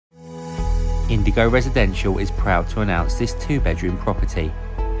Indigo Residential is proud to announce this 2-bedroom property.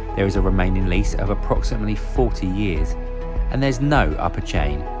 There is a remaining lease of approximately 40 years, and there's no upper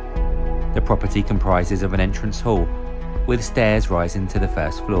chain. The property comprises of an entrance hall, with stairs rising to the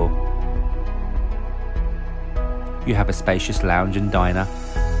first floor. You have a spacious lounge and diner,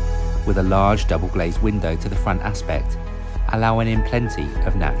 with a large double glazed window to the front aspect, allowing in plenty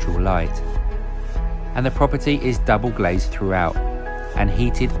of natural light. And the property is double glazed throughout, and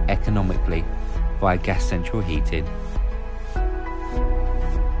heated economically via gas central heating.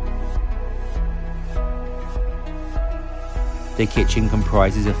 The kitchen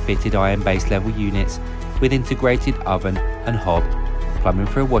comprises of fitted iron base level units with integrated oven and hob, plumbing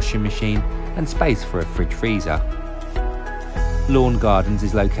for a washing machine and space for a fridge freezer. Lawn Gardens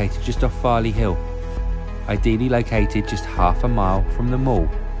is located just off Farley Hill, ideally located just half a mile from the mall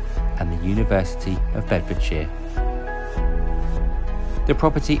and the University of Bedfordshire. The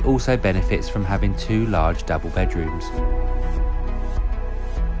property also benefits from having 2 large double bedrooms.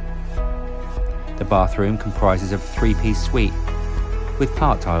 The bathroom comprises of a 3-piece suite with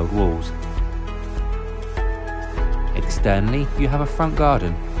part-tiled walls. Externally, you have a front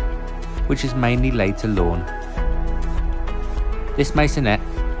garden, which is mainly laid to lawn. This maisonette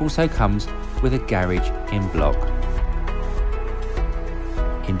also comes with a garage in block.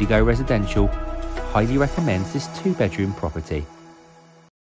 Indigo Residential highly recommends this 2-bedroom property.